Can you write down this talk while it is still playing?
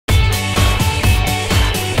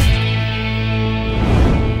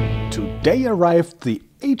Today arrived the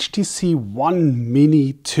HTC One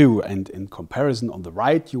Mini 2, and in comparison on the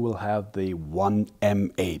right you will have the One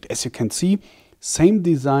M8. As you can see, same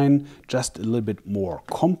design, just a little bit more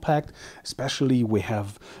compact. Especially we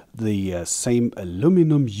have the same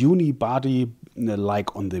aluminum unibody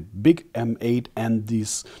like on the big M8, and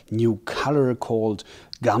this new color called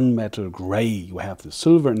gunmetal gray. You have the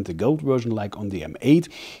silver and the gold version like on the M8,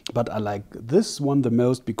 but I like this one the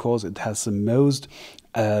most because it has the most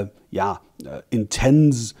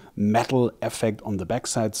intense metal effect on the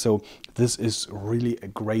backside. So this is really a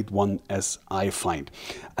great one as I find.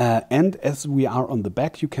 And as we are on the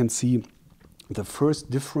back, you can see the first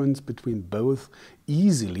difference between both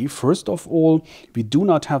easily. First of all, we do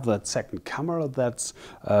not have that second camera that's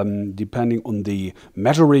depending on the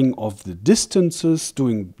measuring of the distances,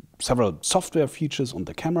 doing several software features on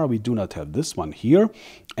the camera. We do not have this one here,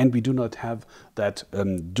 and we do not have that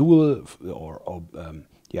dual or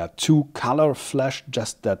two color flash,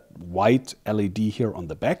 just that white LED here on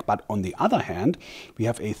the back. But on the other hand, we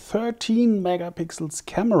have a 13 megapixels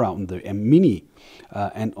camera on the M Mini,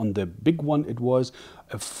 and on the big one it was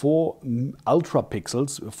 4 ultra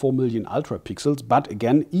pixels, 4 million ultra pixels. But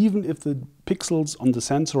again, even if the pixels on the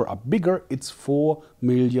sensor are bigger, it's 4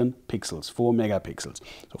 million pixels, 4 megapixels.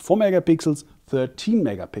 So 4 megapixels, 13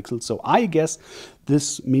 megapixels. So I guess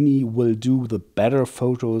this Mini will do the better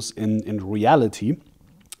photos in reality.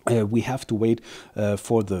 We have to wait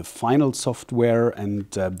for the final software, and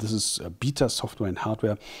this is beta software and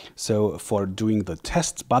hardware, so for doing the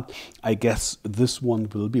tests, but I guess this one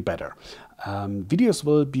will be better. Videos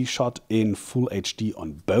will be shot in full HD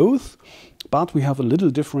on both, but we have a little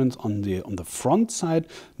difference on the front side.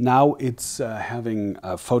 Now it's having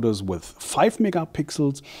photos with 5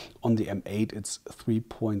 megapixels. On the M8 it's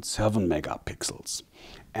 3.7 megapixels.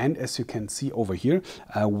 And as you can see over here,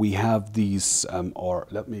 we have these, or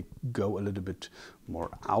let me go a little bit more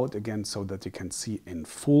out again so that you can see in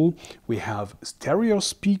full. We have stereo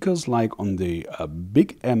speakers like on the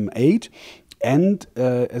big M8. And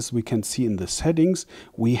as we can see in the settings,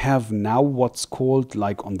 we have now what's called,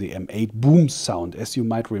 like on the M8, boom sound. As you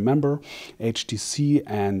might remember, HTC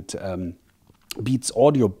and Beats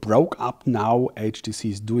Audio broke up. Now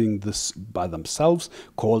HTC is doing this by themselves,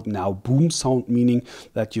 called now boom sound, meaning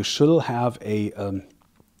that you should have a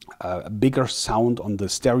bigger sound on the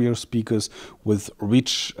stereo speakers with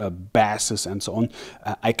rich basses and so on.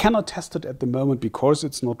 I cannot test it at the moment because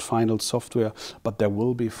it's not final software, but there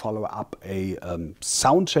will be follow up a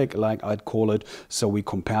sound check, like I'd call it. So we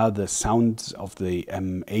compare the sounds of the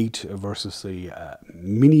M8 versus the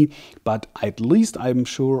Mini, but at least I'm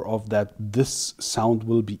sure of that this sound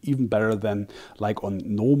will be even better than like on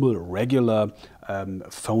normal regular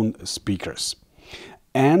phone speakers.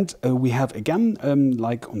 And we have again,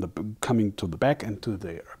 like on the coming to the back and to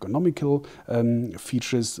the ergonomical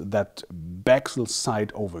features, that bezel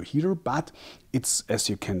side over here, but it's, as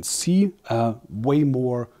you can see, way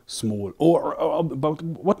more small. Or about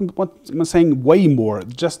what am I saying? Way more,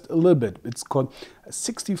 just a little bit. It's called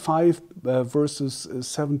 65 versus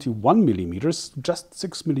 71 millimeters, just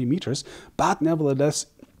 6 millimeters, but nevertheless,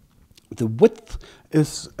 the width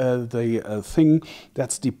is the thing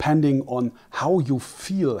that's depending on how you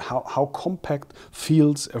feel, how compact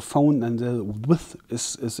feels a phone, and the width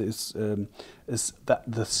is that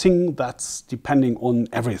the thing that's depending on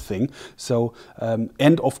everything. So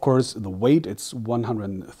and of course the weight, it's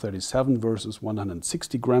 137 versus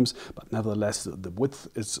 160 grams, but nevertheless the width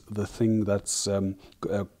is the thing that's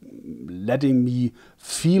letting me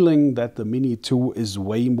feeling that the Mini 2 is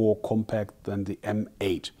way more compact than the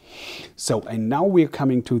M8. So, and now we're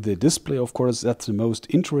coming to the display. Of course, that's the most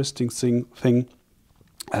interesting thing.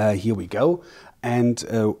 Here we go. And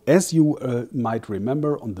as you might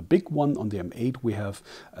remember, on the big one, on the M8, we have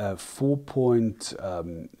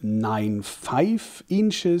 4.95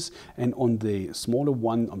 inches, and on the smaller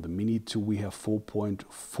one, on the Mini 2, we have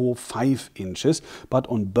 4.45 inches. But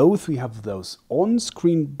on both, we have those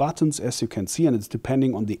on-screen buttons, as you can see, and it's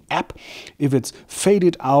depending on the app, if it's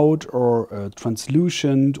faded out or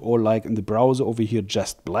translucent, or like in the browser over here,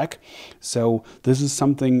 just black. So this is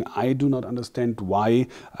something I do not understand why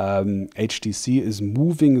HTC is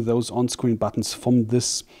moving those on-screen buttons from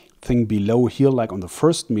this thing below here, like on the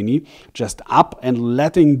first Mini, just up, and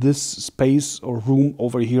letting this space or room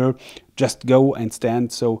over here just go and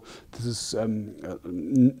stand. So this is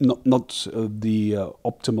not the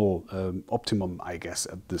optimum, I guess,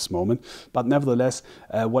 at this moment. But nevertheless,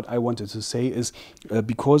 what I wanted to say is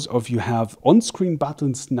because of you have on-screen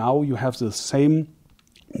buttons now, you have the same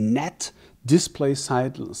net display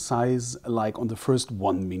size like on the first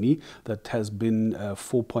one mini that has been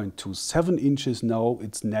 4.27 inches. Now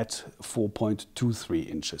it's net 4.23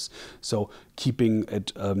 inches. So keeping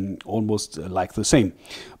it almost like the same.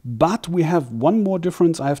 But we have one more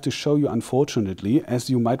difference I have to show you, unfortunately. As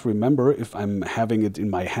you might remember, if I'm having it in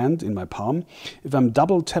my hand, in my palm, if I'm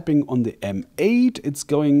double tapping on the M8, it's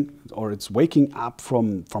going, or it's waking up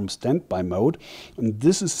from standby mode. And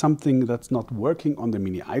this is something that's not working on the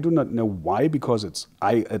Mini. I do not know why, because it's,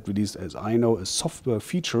 at least as I know, a software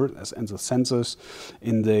feature, and the sensors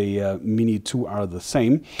in the Mini 2 are the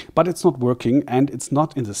same, but it's not working, and it's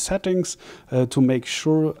not in the settings to make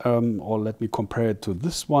sure, or let me compare it to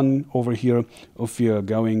this one over here. If you're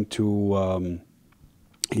going to,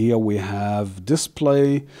 here we have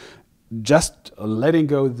display, just letting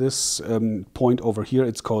go this point over here.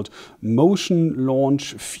 It's called motion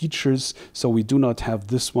launch features. So we do not have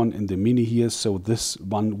this one in the Mini here. So this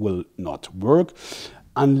one will not work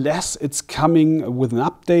unless it's coming with an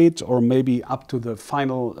update, or maybe up to the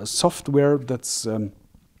final software that's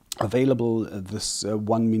available this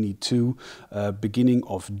one Mini 2 beginning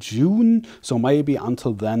of June. So maybe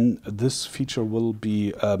until then this feature will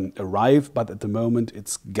be arrive, but at the moment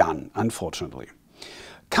it's gone, unfortunately.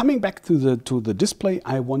 Coming back to the display,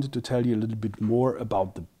 I wanted to tell you a little bit more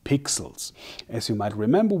about the pixels. As you might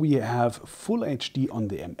remember, we have full HD on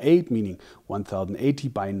the M8, meaning 1080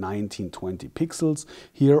 by 1920 pixels.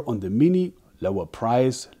 Here on the Mini, lower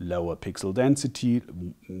price, lower pixel density,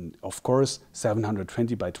 of course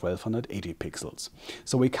 720 by 1280 pixels.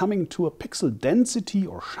 So we're coming to a pixel density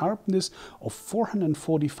or sharpness of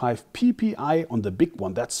 445 ppi on the big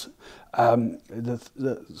one. That's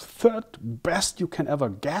the third best you can ever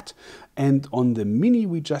get. And on the Mini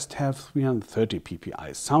we just have 330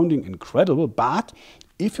 ppi, sounding incredible, but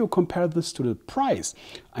if you compare this to the price,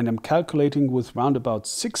 and I'm calculating with round about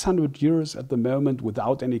 600 euros at the moment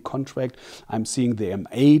without any contract, I'm seeing the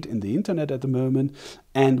M8 in the internet at the moment,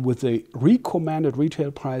 and with a recommended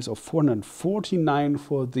retail price of 449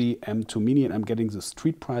 for the M2 Mini, and I'm getting the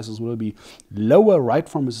street prices will be lower right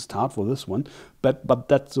from the start for this one, but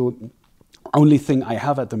that's the only thing I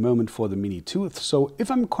have at the moment for the Mini 2. So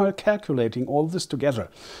if I'm calculating all this together,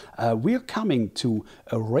 we're coming to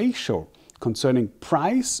a ratio concerning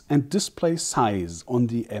price and display size on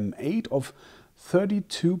the M8 of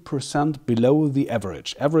 32% below the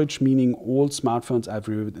average. Average meaning all smartphones I've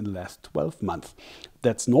reviewed in the last 12 months.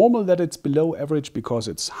 That's normal that it's below average because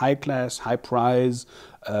it's high class, high price,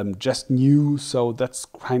 just new, so that's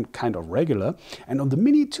kind of regular. And on the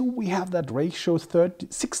Mini 2 we have that ratio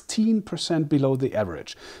 16% below the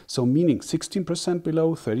average. So meaning 16%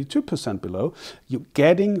 below, 32% below, you're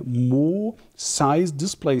getting more size,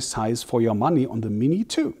 display size for your money on the Mini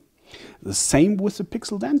 2. The same with the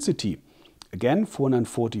pixel density. Again,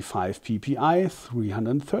 445 ppi,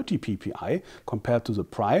 330 ppi. Compared to the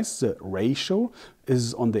price, the ratio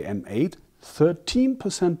is on the M8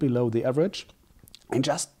 13% below the average and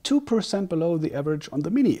just 2% below the average on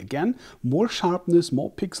the Mini. Again, more sharpness,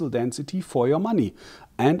 more pixel density for your money.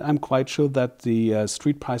 And I'm quite sure that the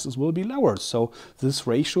street prices will be lower. So this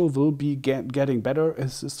ratio will be getting better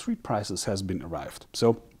as the street prices has been arrived.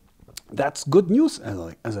 So that's good news,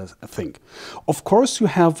 as I think. Of course, you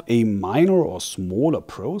have a minor or smaller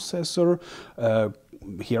processor.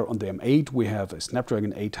 Here on the M8, we have a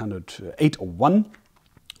Snapdragon 801,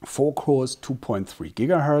 4 cores, 2.3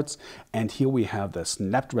 gigahertz. And here we have the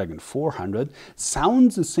Snapdragon 400.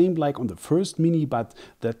 Sounds the same like on the first Mini, but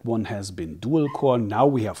that one has been dual core. Now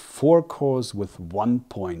we have 4 cores with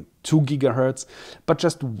 1.2 gigahertz, but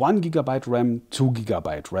just 1 gigabyte RAM, 2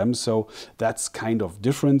 gigabyte RAM. So that's kind of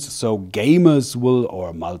difference. So gamers will,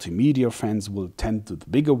 or multimedia fans will tend to the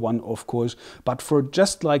bigger one, of course. But for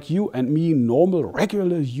just like you and me, normal,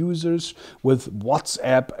 regular users with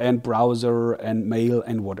WhatsApp and browser and mail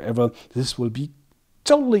and whatever, this will be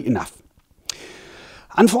totally enough.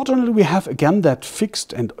 Unfortunately, we have again that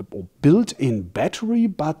fixed and built-in battery,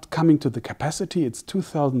 but coming to the capacity, it's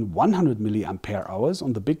 2100 milliampere hours.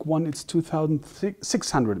 On the big one, it's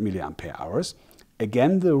 2600 milliampere hours.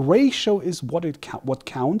 Again, the ratio is what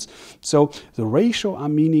counts. So the ratio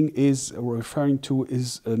I'm meaning is referring to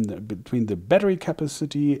is between the battery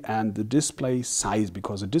capacity and the display size,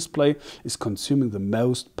 because the display is consuming the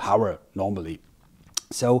most power normally.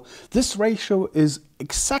 So this ratio is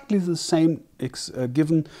exactly the same,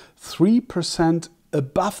 given 3%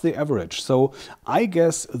 above the average. So I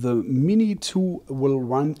guess the Mini 2 will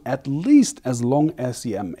run at least as long as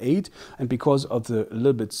the M8, and because of the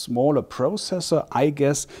little bit smaller processor, I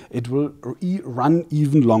guess it will run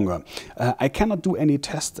even longer. I cannot do any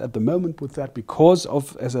tests at the moment with that because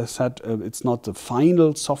of, as I said, it's not the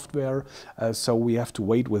final software, so we have to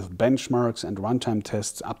wait with benchmarks and runtime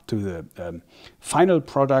tests up to the final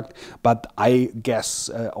product. But I guess,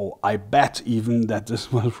 or I bet even, that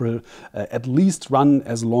this will at least run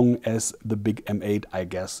as long as the big M8, I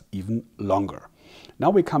guess even longer. Now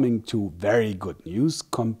we're coming to very good news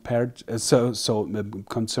concerned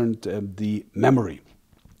the memory,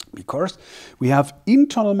 because we have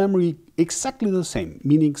internal memory exactly the same,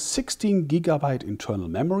 meaning 16 GB internal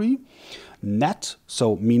memory. Net,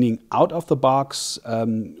 so meaning out of the box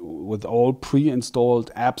with all pre-installed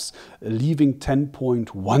apps, leaving 10.1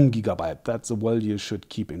 GB. That's a value you should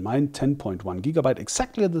keep in mind, 10.1 GB,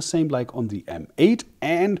 exactly the same like on the M8.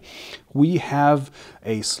 And we have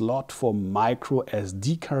a slot for micro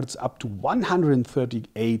SD cards up to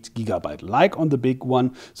 138 GB, like on the big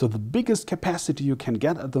one. So the biggest capacity you can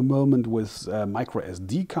get at the moment with micro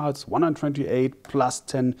SD cards, 128 plus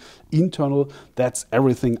 10 internal. That's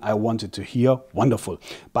everything I wanted to hear. Wonderful.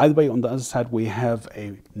 By the way, on the other side, we have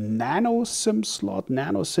a nano SIM slot.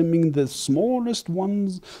 Nano SIMing, the smallest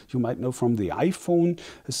ones you might know from the iPhone.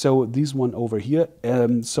 So these one over here.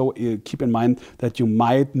 So keep in mind that you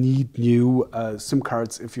might need new SIM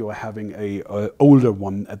cards if you're having a older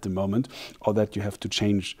one at the moment, or that you have to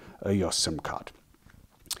change your SIM card.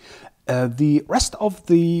 The rest of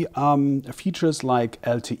the features like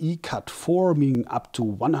LTE Cat 4, meaning up to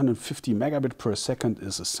 150 megabit per second,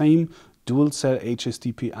 is the same. Dual cell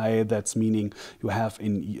HSDPI, that's meaning you have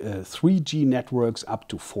in 3G networks up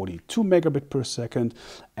to 42 megabit per second.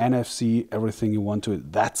 NFC, everything you want to,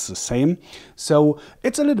 that's the same. So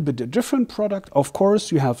it's a little bit a different product. Of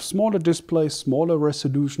course, you have smaller display, smaller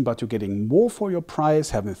resolution, but you're getting more for your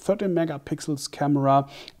price, having 30 megapixels camera,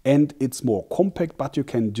 and it's more compact, but you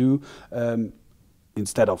can do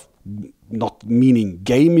instead of not meaning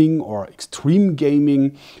gaming or extreme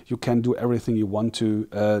gaming, you can do everything you want to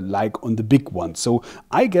like on the big one. So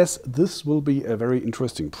I guess this will be a very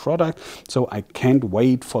interesting product. So I can't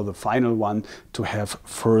wait for the final one to have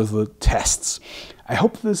further tests. I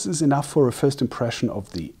hope this is enough for a first impression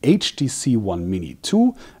of the HTC One Mini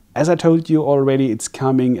 2. As I told you already, it's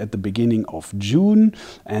coming at the beginning of June,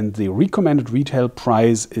 and the recommended retail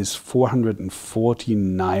price is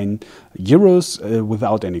 449 euros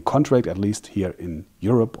without any contract, at least here in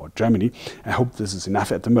Europe or Germany. I hope this is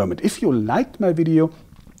enough at the moment. If you liked my video,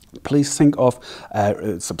 please think of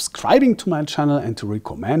subscribing to my channel and to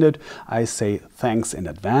recommend it. I say thanks in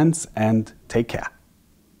advance and take care.